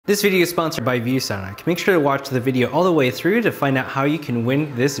This video is sponsored by Viewsonic. Make sure to watch the video all the way through to find out how you can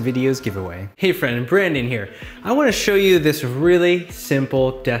win this video's giveaway. Hey friend, Brandon here. I want to show you this really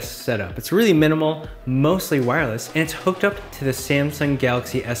simple desk setup. It's really minimal, mostly wireless, and it's hooked up to the Samsung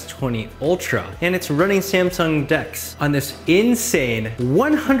Galaxy S20 Ultra. And it's running Samsung DeX on this insane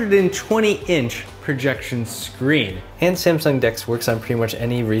 120-inch projection screen. And Samsung DeX works on pretty much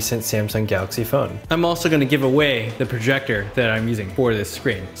any recent Samsung Galaxy phone. I'm also going to give away the projector that I'm using for this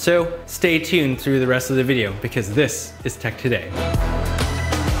screen. So stay tuned through the rest of the video because this is Tech Today.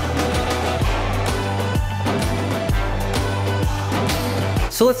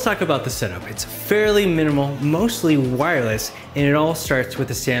 So let's talk about the setup. It's fairly minimal, mostly wireless, and it all starts with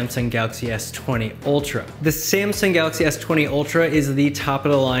the Samsung Galaxy S20 Ultra. The Samsung Galaxy S20 Ultra is the top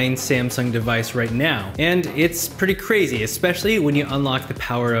of the line Samsung device right now, and it's pretty crazy, especially when you unlock the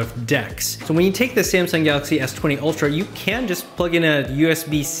power of DeX. So when you take the Samsung Galaxy S20 Ultra, you can just plug in a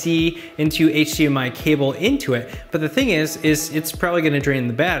USB-C into HDMI cable into it, but the thing is it's probably gonna drain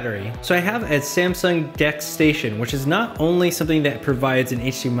the battery. So I have a Samsung Dexstation, which is not only something that provides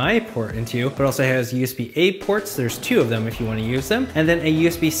an HDMI port into, but also has USB-A ports. There's two of them if you want to use them, and then a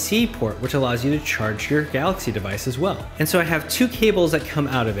USB-C port, which allows you to charge your Galaxy device as well. And so I have two cables that come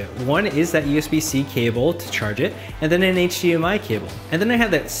out of it. One is that USB-C cable to charge it, and then an HDMI cable. And then I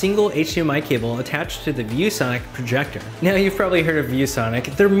have that single HDMI cable attached to the Viewsonic projector. Now you've probably heard of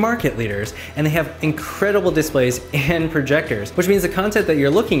Viewsonic. They're market leaders, and they have incredible displays and projectors, which means the content that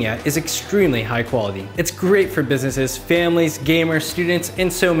you're looking at is extremely high quality. It's great for businesses, families, gamers, students,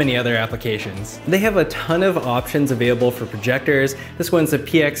 and so many other applications. They have a ton of options available for projectors. This one's the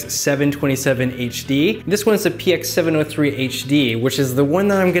PX727HD. This one's the PX723HD, which is the one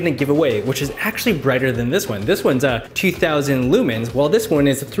that I'm gonna give away, which is actually brighter than this one. This one's 2000 lumens, while this one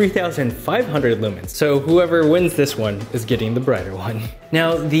is 3500 lumens. So whoever wins this one is getting the brighter one.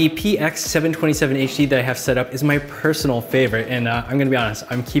 Now, the PX727HD that I have set up is my personal favorite, and I'm gonna be honest,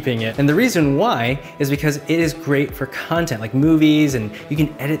 I'm keeping it. And the reason why is because it is great for content like movies, and you can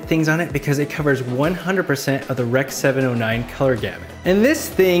edit things on it because it covers 100% of the Rec 709 color gamut. And this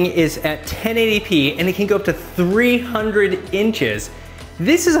thing is at 1080p, and it can go up to 300 inches.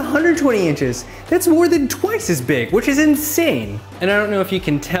 This is 120 inches. That's more than twice as big, which is insane. And I don't know if you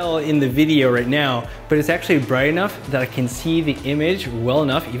can tell in the video right now, but it's actually bright enough that I can see the image well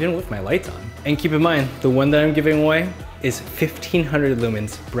enough, even with my lights on. And keep in mind, the one that I'm giving away is 1500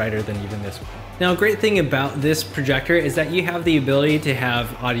 lumens brighter than even this one. Now, a great thing about this projector is that you have the ability to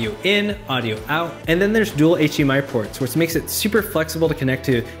have audio in, audio out, and then there's dual HDMI ports, which makes it super flexible to connect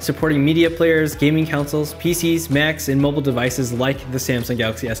to supporting media players, gaming consoles, PCs, Macs, and mobile devices like the Samsung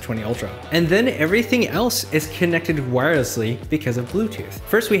Galaxy S20 Ultra. And then everything else is connected wirelessly because of Bluetooth.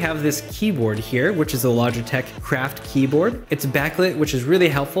 First, we have this keyboard here, which is a Logitech Craft keyboard. It's backlit, which is really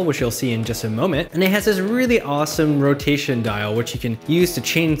helpful, which you'll see in just a moment. And it has this really awesome rotation dial, which you can use to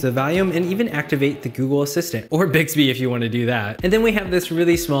change the volume and even activate the Google Assistant, or Bixby if you want to do that. And then we have this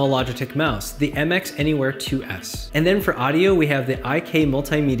really small Logitech mouse, the MX Anywhere 2S. And then for audio, we have the IK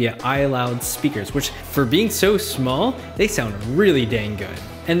Multimedia iLoud speakers, which for being so small, they sound really dang good.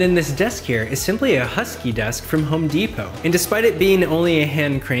 And then this desk here is simply a Husky Desk from Home Depot. And despite it being only a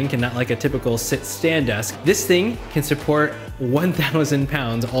hand crank and not like a typical sit-stand desk, this thing can support 1,000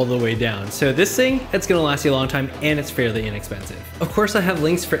 pounds all the way down. So this thing, it's gonna last you a long time, and it's fairly inexpensive. Of course, I have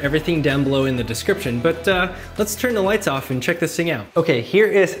links for everything down below in the description, but let's turn the lights off and check this thing out. Okay, here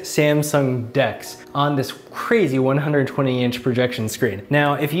is Samsung DeX on this crazy 120-inch projection screen.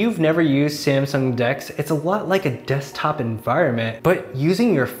 Now, if you've never used Samsung DeX, it's a lot like a desktop environment, but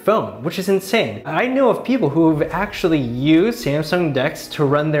using your phone, which is insane. I know of people who have actually used Samsung DeX to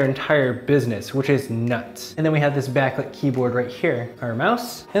run their entire business, which is nuts. And then we have this backlit keyboard right here, our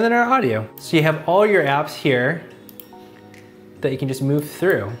mouse, and then our audio. So you have all your apps here that you can just move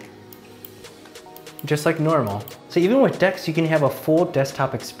through, just like normal. So even with DeX, you can have a full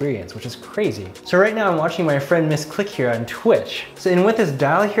desktop experience, which is crazy. So right now I'm watching my friend Miss Click here on Twitch. So and with this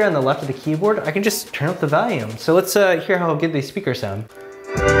dial here on the left of the keyboard, I can just turn up the volume. So let's hear how good these speakers sound.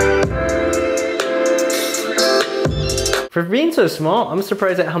 For being so small, I'm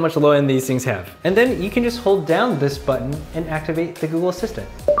surprised at how much low end these things have. And then you can just hold down this button and activate the Google Assistant.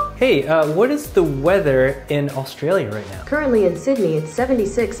 Hey, what is the weather in Australia right now? Currently in Sydney, it's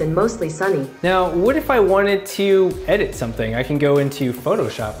 76 and mostly sunny. Now, what if I wanted to edit something? I can go into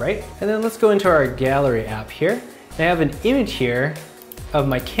Photoshop, right? And then let's go into our gallery app here. And I have an image here of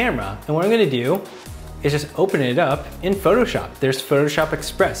my camera. And what I'm gonna do is just open it up in Photoshop. There's Photoshop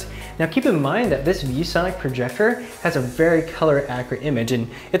Express. Now keep in mind that this Viewsonic projector has a very color accurate image, and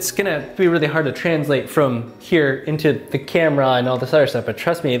it's gonna be really hard to translate from here into the camera and all this other stuff, but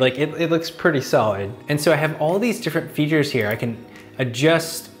trust me, like it looks pretty solid. And so I have all these different features here. I can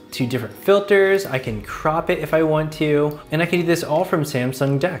adjust to different filters, I can crop it if I want to, and I can do this all from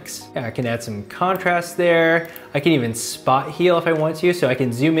Samsung DeX. Yeah, I can add some contrast there. I can even spot heal if I want to, so I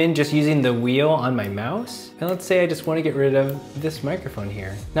can zoom in just using the wheel on my mouse. And let's say I just want to get rid of this microphone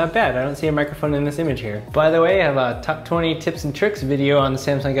here. Not bad, I don't see a microphone in this image here. By the way, I have a top 20 tips and tricks video on the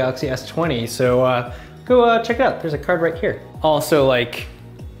Samsung Galaxy S20, so go check it out. There's a card right here. Also, like,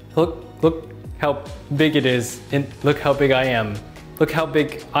 look how big it is, and look how big I am. Look how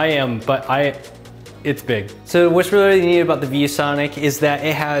big I am, but it's big. So what's really neat about the Viewsonic is that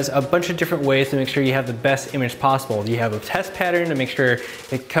it has a bunch of different ways to make sure you have the best image possible. You have a test pattern to make sure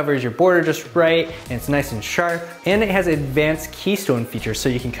it covers your border just right, and it's nice and sharp. And it has advanced keystone features, so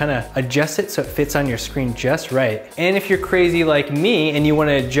you can kind of adjust it so it fits on your screen just right. And if you're crazy like me and you want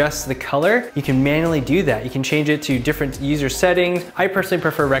to adjust the color, you can manually do that. You can change it to different user settings. I personally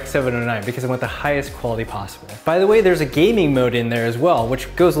prefer Rec 709 because I want the highest quality possible. By the way, there's a gaming mode in there as well,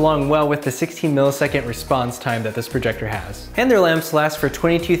 which goes along well with the 16 millisecond response time that this projector has. And their lamps last for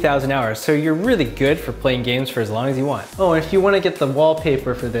 22,000 hours, so you're really good for playing games for as long as you want. Oh, and if you want to get the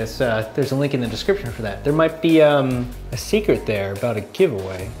wallpaper for this, there's a link in the description for that. There might be a secret there about a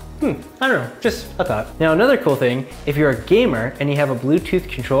giveaway. I don't know, just a thought. Now another cool thing, if you're a gamer and you have a Bluetooth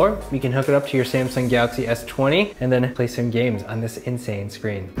controller, you can hook it up to your Samsung Galaxy S20 and then play some games on this insane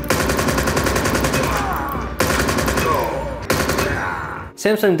screen.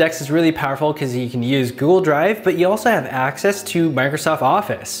 Samsung DeX is really powerful because you can use Google Drive, but you also have access to Microsoft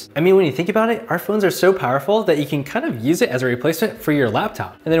Office. I mean, when you think about it, our phones are so powerful that you can kind of use it as a replacement for your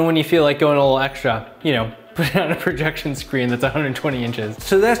laptop. And then when you feel like going a little extra, you know, put it on a projection screen that's 120 inches.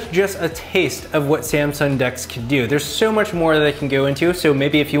 So that's just a taste of what Samsung DeX can do. There's so much more that I can go into, so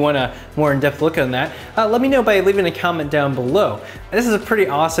maybe if you want a more in-depth look on that, let me know by leaving a comment down below. This is a pretty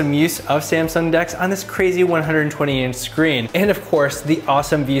awesome use of Samsung DeX on this crazy 120-inch screen, and of course, the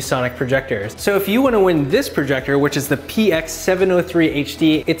awesome Viewsonic projectors. So if you want to win this projector, which is the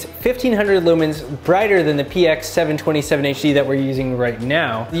PX727HD, it's 1500 lumens brighter than the PX727HD that we're using right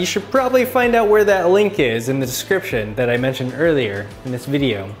now. You should probably find out where that link is in the description that I mentioned earlier in this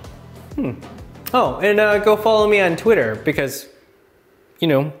video. Oh, and go follow me on Twitter because, you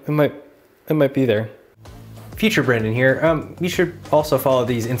know, it might be there. Future Brandon here. You should also follow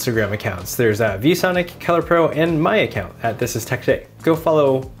these Instagram accounts. There's Viewsonic, Color Pro, and my account at This Is Tech Today. Go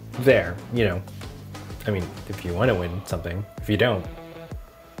follow there, you know. I mean, if you want to win something. If you don't,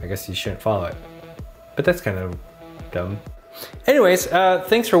 I guess you shouldn't follow it. But that's kind of dumb. Anyways,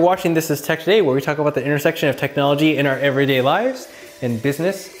 thanks for watching This Is Tech Today, where we talk about the intersection of technology in our everyday lives, in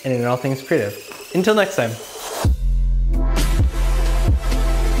business, and in all things creative. Until next time.